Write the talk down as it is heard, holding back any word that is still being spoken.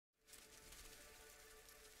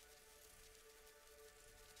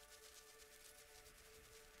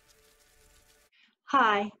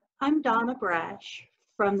Hi, I'm Donna Brash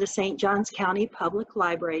from the St. Johns County Public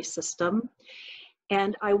Library System,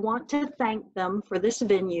 and I want to thank them for this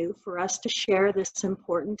venue for us to share this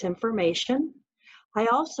important information. I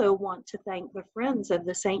also want to thank the Friends of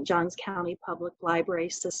the St. Johns County Public Library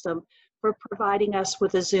System for providing us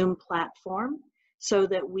with a Zoom platform so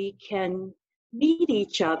that we can meet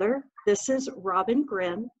each other. This is Robin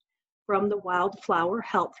Gren from the Wildflower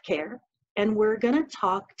Healthcare, and we're going to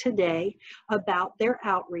talk today about their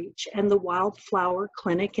outreach and the Wildflower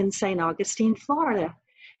Clinic in St. Augustine, Florida.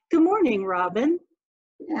 Good morning, Robin.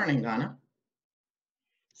 Good morning, Donna.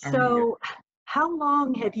 So, how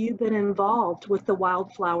long have you been involved with the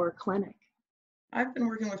Wildflower Clinic? I've been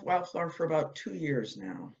working with Wildflower for about 2 years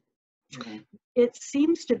now. It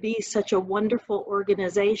seems to be such a wonderful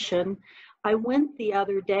organization. I went the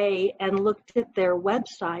other day and looked at their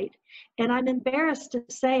website, and I'm embarrassed to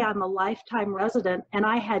say I'm a lifetime resident, and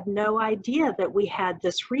I had no idea that we had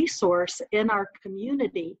this resource in our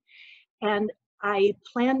community. And I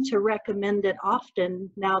plan to recommend it often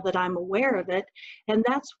now that I'm aware of it. And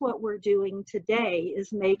that's what we're doing today,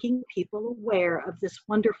 is making people aware of this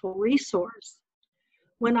wonderful resource.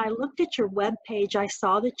 When I looked at your webpage, I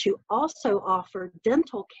saw that you also offer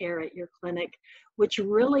dental care at your clinic, which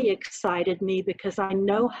really excited me because I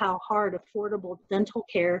know how hard affordable dental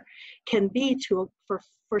care can be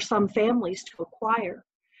for some families to acquire.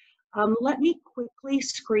 Let me quickly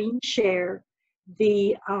screen share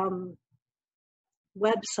the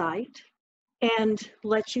website and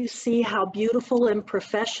let you see how beautiful and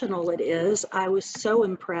professional it is. I was so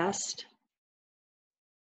impressed.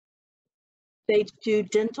 They do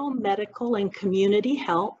dental, medical, and community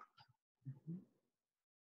help.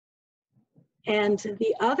 And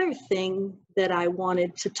the other thing that I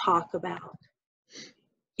wanted to talk about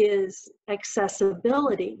is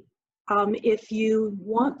accessibility. If you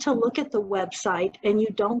want to look at the website and you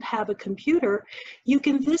don't have a computer, you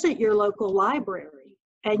can visit your local library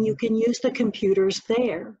and you can use the computers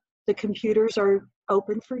there. The computers are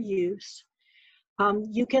open for use.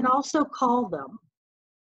 You can also call them.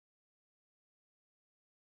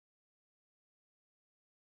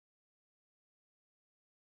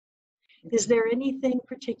 Is there anything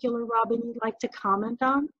particular, Robin, you'd like to comment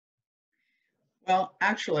on? Well,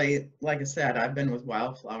 actually, like I said, I've been with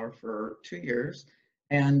Wildflower for 2 years,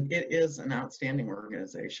 and it is an outstanding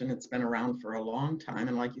organization. It's been around for a long time,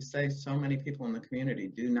 and like you say, so many people in the community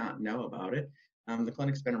do not know about it. The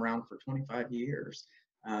clinic's been around for 25 years,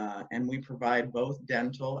 and we provide both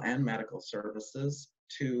dental and medical services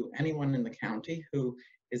to anyone in the county who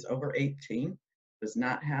is over 18, does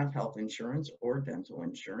not have health insurance or dental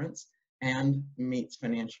insurance, and meets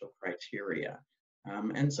financial criteria.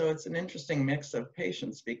 And so it's an interesting mix of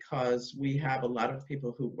patients because we have a lot of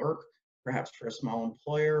people who work perhaps for a small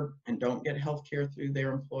employer and don't get health care through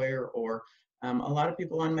their employer, or a lot of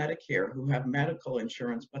people on Medicare who have medical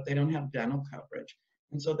insurance, but they don't have dental coverage.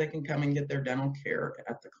 And so they can come and get their dental care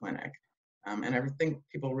at the clinic. And I think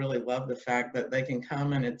people really love the fact that they can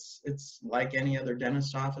come and it's like any other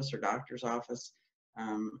dentist office or doctor's office,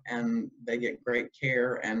 and they get great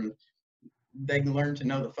care, and they learn to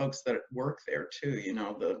know the folks that work there too, you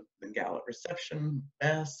know, the gal at reception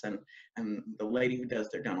desk and the lady who does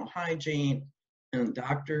their dental hygiene, and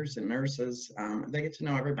doctors and nurses. They get to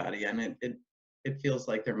know everybody, and it feels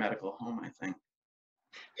like their medical home, I think.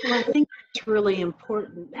 Well, I think it's really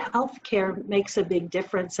important. Healthcare makes a big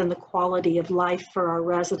difference in the quality of life for our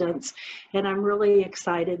residents, and I'm really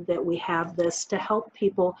excited that we have this to help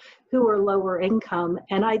people who are lower income.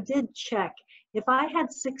 And I did check. If I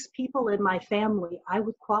had 6 people in my family, I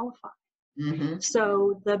would qualify. Mm-hmm.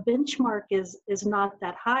 So the benchmark is not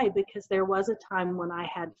that high, because there was a time when I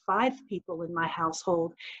had 5 people in my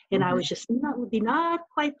household, and I was just not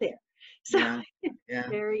quite there. So it's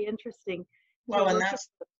very interesting. Well, and that's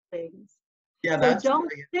things. Yeah, so that's don't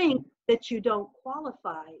think that you don't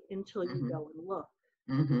qualify until you go and look.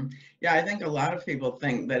 Yeah, I think a lot of people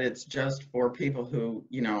think that it's just for people who,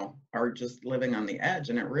 you know, are just living on the edge,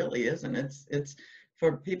 and it really isn't. It's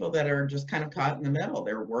for people that are just kind of caught in the middle.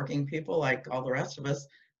 They're working people like all the rest of us,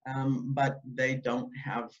 but they don't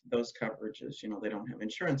have those coverages. You know, they don't have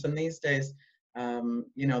insurance. And these days,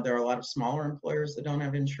 you know, there are a lot of smaller employers that don't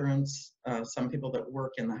have insurance. Some people that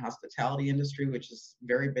work in the hospitality industry, which is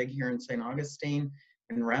very big here in St. Augustine,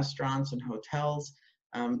 in restaurants and hotels.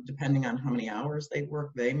 Depending on how many hours they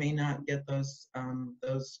work, they may not get those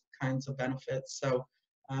kinds of benefits. So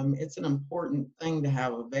it's an important thing to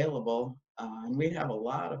have available, and we have a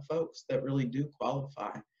lot of folks that really do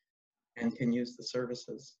qualify and can use the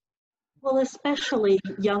services. Well, especially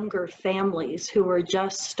younger families who are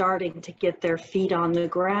just starting to get their feet on the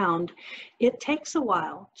ground, it takes a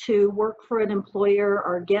while to work for an employer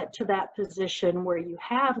or get to that position where you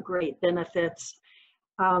have great benefits.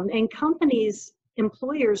 And companies,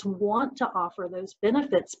 employers want to offer those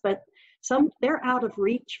benefits, but they're out of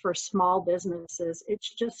reach for small businesses.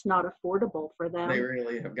 It's just not affordable for They them.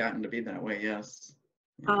 really have gotten to be that way, yes.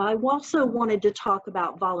 Yeah. I also wanted to talk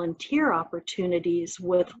about volunteer opportunities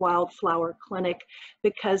with Wildflower Clinic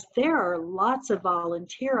because there are lots of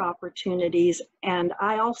volunteer opportunities. And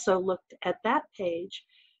I also looked at that page.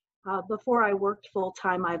 Before I worked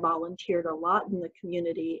full-time, I volunteered a lot in the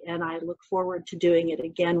community, and I look forward to doing it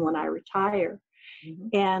again when I retire. Mhm.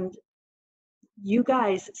 And you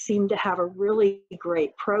guys seem to have a really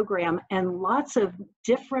great program and lots of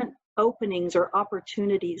different openings or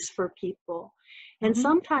opportunities for people. And Mhm.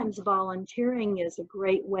 sometimes volunteering is a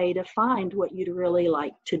great way to find what you'd really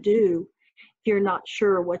like to do if you're not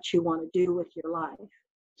sure what you want to do with your life.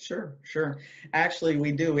 Sure, sure. Actually,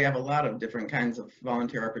 we do. We have a lot of different kinds of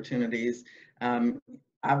volunteer opportunities. Um,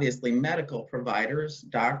 Obviously, medical providers,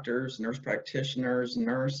 doctors, nurse practitioners,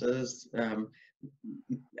 nurses,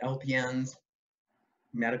 LPNs,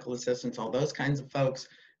 medical assistants, all those kinds of folks.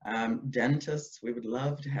 Dentists, we would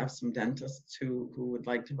love to have some dentists who would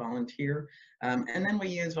like to volunteer. And then we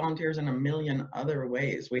use volunteers in a million other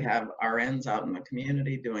ways. We have RNs out in the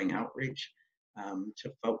community doing outreach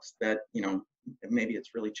to folks that, maybe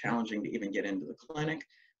it's really challenging to even get into the clinic.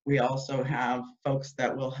 We also have folks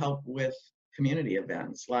that will help with community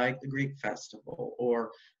events like the Greek Festival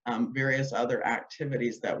or various other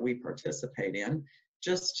activities that we participate in,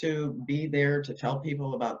 just to be there to tell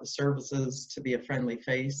people about the services, to be a friendly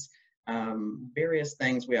face, various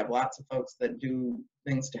things. We have lots of folks that do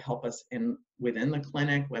things to help us within the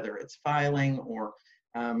clinic, whether it's filing or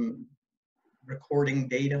recording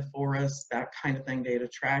data for us, that kind of thing, data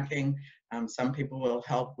tracking. Some people will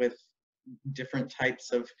help with different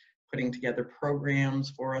types of putting together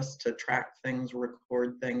programs for us to track things,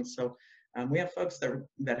 record things. So we have folks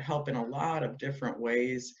that help in a lot of different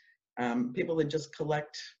ways. People that just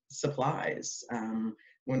collect supplies.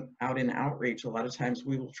 When out in outreach, a lot of times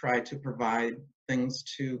we will try to provide things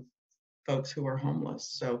to folks who are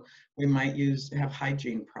homeless. So we might have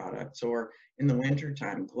hygiene products, or in the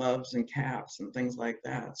wintertime, gloves and caps and things like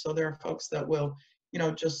that. So there are folks that will,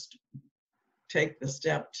 just take the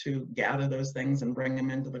step to gather those things and bring them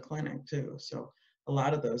into the clinic too. So a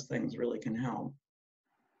lot of those things really can help.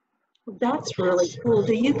 That's really cool.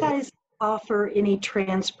 Do you guys offer any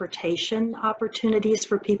transportation opportunities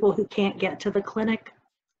for people who can't get to the clinic?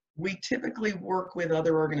 We typically work with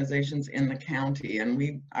other organizations in the county, and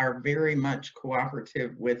we are very much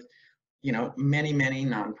cooperative with, many, many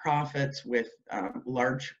nonprofits, with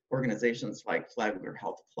large organizations like Flagler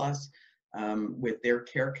Health Plus, with their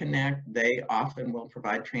Care Connect. They often will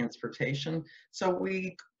provide transportation. So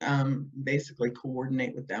we basically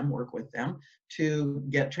coordinate with them, work with them to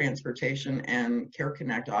get transportation, and Care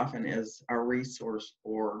Connect often is our resource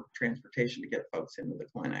for transportation to get folks into the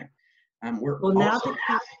clinic. Well,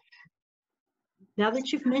 now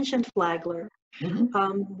that you've mentioned Flagler,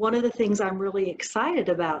 one of the things I'm really excited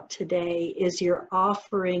about today is you're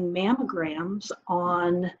offering mammograms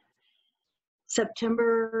on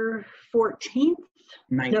September 14th?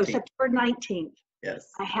 19th. No, September 19th.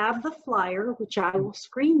 Yes. I have the flyer, which I will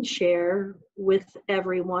screen share with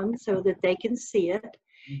everyone so that they can see it.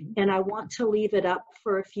 And I want to leave it up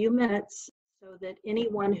for a few minutes so that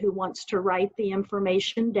anyone who wants to write the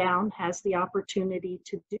information down has the opportunity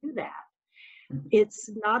to do that. It's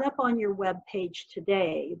not up on your web page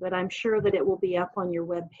today, but I'm sure that it will be up on your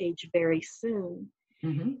web page very soon.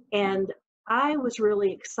 And I was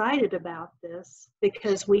really excited about this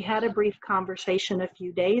because we had a brief conversation a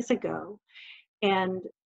few days ago. And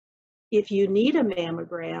if you need a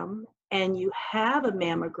mammogram and you have a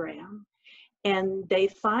mammogram and they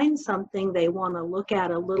find something they want to look at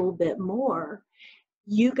a little bit more,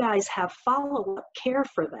 you guys have follow-up care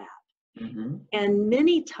for that. And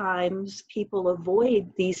many times people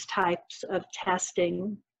avoid these types of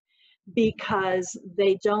testing because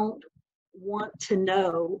they don't want to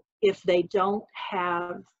know if they don't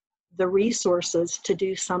have the resources to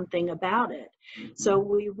do something about it. So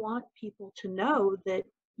we want people to know that,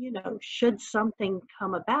 should something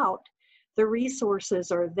come about, the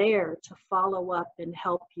resources are there to follow up and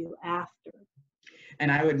help you after.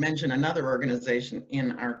 And I would mention another organization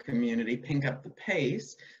in our community, Pink Up the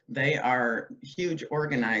Pace. They are a huge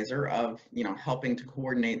organizer of, helping to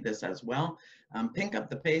coordinate this as well. Pink Up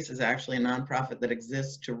the Pace is actually a nonprofit that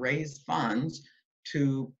exists to raise funds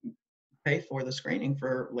to pay for the screening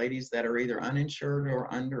for ladies that are either uninsured or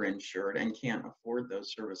underinsured and can't afford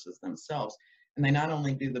those services themselves. And they not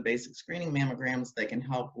only do the basic screening mammograms, they can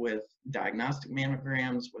help with diagnostic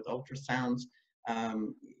mammograms, with ultrasounds,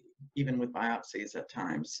 even with biopsies at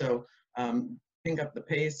times. So Pink Up the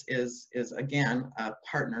Pace is again a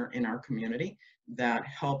partner in our community that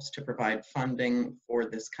helps to provide funding for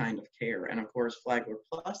this kind of care. And of course, Flagler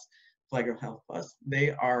Health Plus,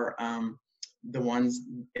 they are the ones,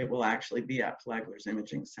 it will actually be at Flagler's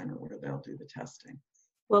Imaging Center where they'll do the testing.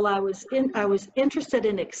 Well, I was interested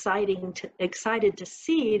and excited to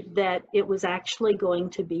see that it was actually going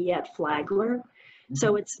to be at Flagler. Mm-hmm.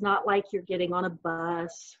 So it's not like you're getting on a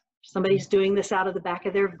bus, somebody's doing this out of the back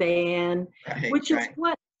of their van, right, which is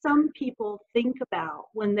what some people think about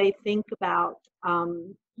when they think about,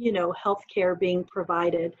 you know, healthcare being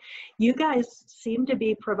provided. You guys seem to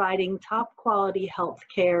be providing top quality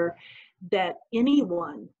healthcare that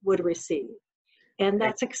anyone would receive. And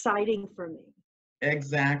that's exciting for me.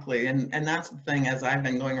 Exactly. And that's the thing, as I've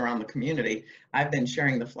been going around the community, I've been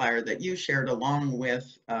sharing the flyer that you shared along with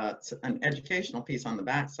an educational piece on the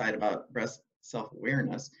backside about breast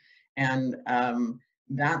self-awareness. And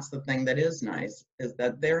that's the thing that is nice, is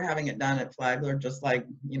that they're having it done at Flagler, just like,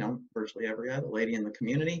 you know, virtually every other lady in the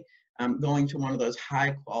community, going to one of those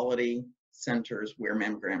high quality centers where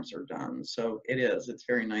mammograms are done. So it's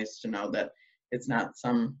very nice to know that it's not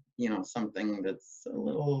some, you know, something that's a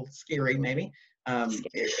little scary maybe.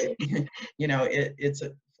 You know,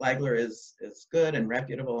 Flagler is good and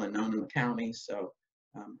reputable and known in the county. So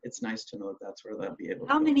it's nice to know that that's where they'll be able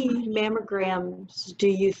to. How many mammograms do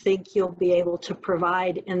you think you'll be able to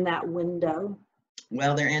provide in that window?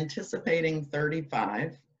 Well, they're anticipating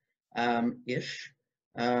 35-ish.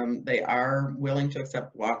 They are willing to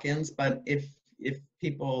accept walk-ins, but if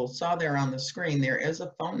people saw there on the screen, there is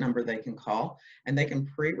a phone number they can call and they can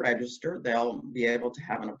pre-register. They'll be able to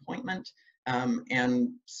have an appointment. And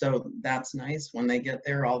so that's nice. When they get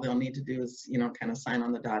there, all they'll need to do is, you know, kind of sign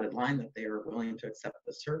on the dotted line that they are willing to accept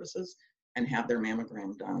the services and have their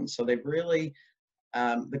mammogram done. So they've really,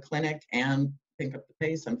 the clinic and Pink Up the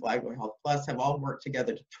Pace and Flagler Health Plus have all worked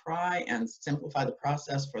together to try and simplify the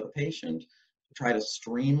process for the patient, to try to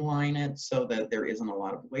streamline it so that there isn't a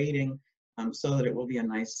lot of waiting, so that it will be a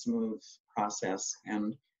nice, smooth process,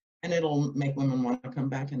 and it'll make women want to come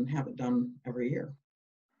back and have it done every year.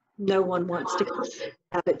 No one wants to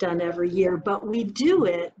have it done every year, but we do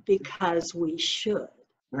it because we should.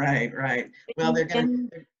 Right, right. Well,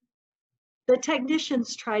 the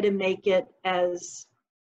technicians try to make it as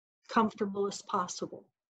comfortable as possible.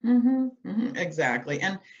 Exactly.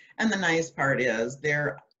 And the nice part is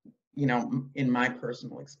they're, you know, in my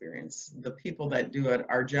personal experience, the people that do it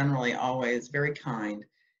are generally always very kind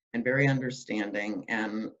and very understanding,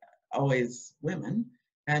 and always women.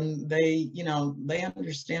 And they, you know, they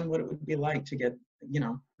understand what it would be like to get, you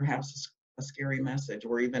know, perhaps a scary message,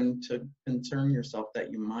 or even to concern yourself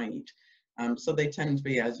that you might. So they tend to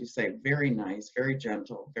be, as you say, very nice, very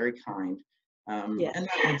gentle, very kind. Yes. And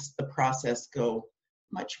that makes the process go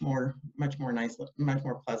much more nicely, much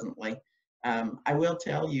more pleasantly. I will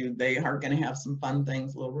tell you, they are going to have some fun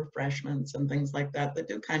things, little refreshments and things like that, that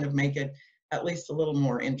do kind of make it at least a little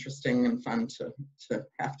more interesting and fun to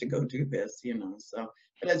have to go do this, you know. So,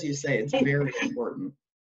 but as you say, it's very important.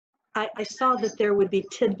 I saw that there would be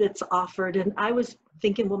tidbits offered, and I was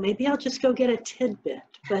thinking, well, maybe I'll just go get a tidbit,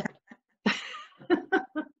 but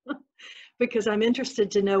because I'm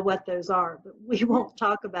interested to know what those are. But we won't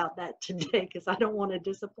talk about that today because I don't want to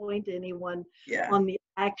disappoint anyone on the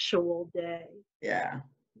actual day. Yeah.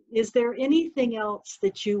 Is there anything else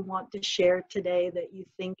that you want to share today that you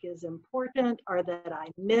think is important or that I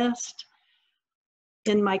missed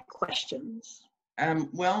in my questions?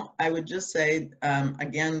 Well, I would just say,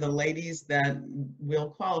 again, the ladies that will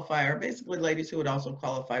qualify are basically ladies who would also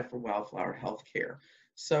qualify for Wildflower Healthcare.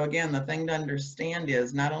 So again, the thing to understand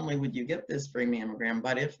is not only would you get this free mammogram,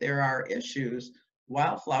 but if there are issues,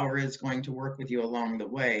 Wildflower is going to work with you along the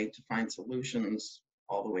way to find solutions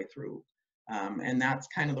all the way through. And that's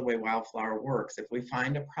kind of the way Wildflower works. If we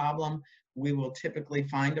find a problem, we will typically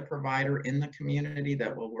find a provider in the community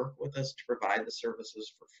that will work with us to provide the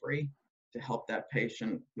services for free to help that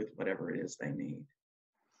patient with whatever it is they need.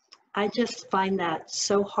 I just find that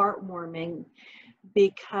so heartwarming,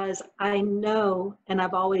 because I know, and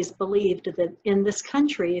I've always believed, that in this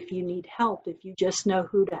country, if you need help, if you just know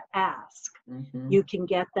who to ask, you can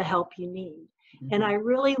get the help you need. And I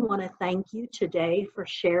really want to thank you today for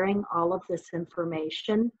sharing all of this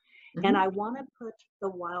information. And I want to put the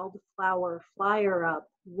Wildflower flyer up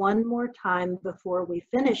one more time before we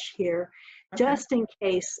finish here, just in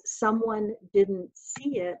case someone didn't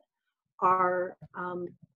see it our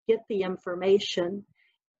get the information,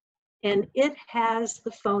 and it has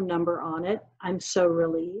the phone number on it. I'm so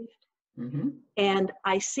relieved. Mm-hmm. And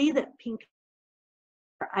I see that Pink,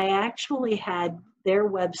 I actually had their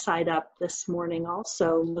website up this morning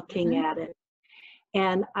also looking Mm-hmm. at it.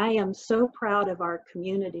 And I am so proud of our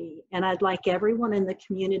community. And I'd like everyone in the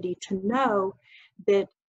community to know that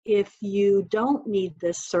if you don't need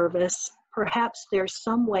this service, perhaps there's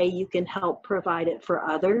some way you can help provide it for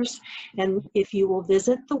others. And if you will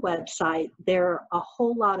visit the website, there are a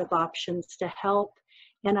whole lot of options to help.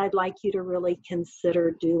 And I'd like you to really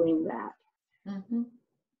consider doing that. Mm-hmm.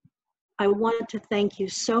 I want to thank you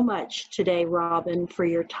so much today, Robin, for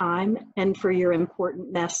your time and for your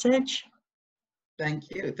important message.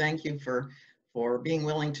 Thank you. Thank you for being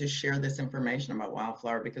willing to share this information about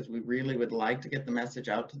Wildflower, because we really would like to get the message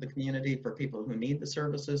out to the community for people who need the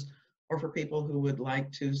services, or for people who would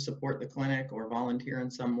like to support the clinic or volunteer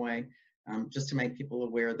in some way, just to make people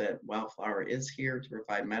aware that Wildflower is here to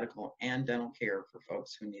provide medical and dental care for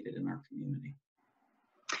folks who need it in our community.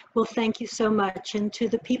 Well, thank you so much. And to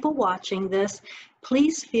the people watching this,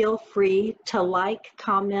 please feel free to like,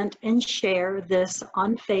 comment, and share this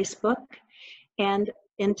on Facebook. And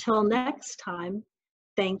until next time,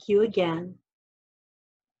 thank you again.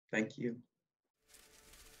 Thank you.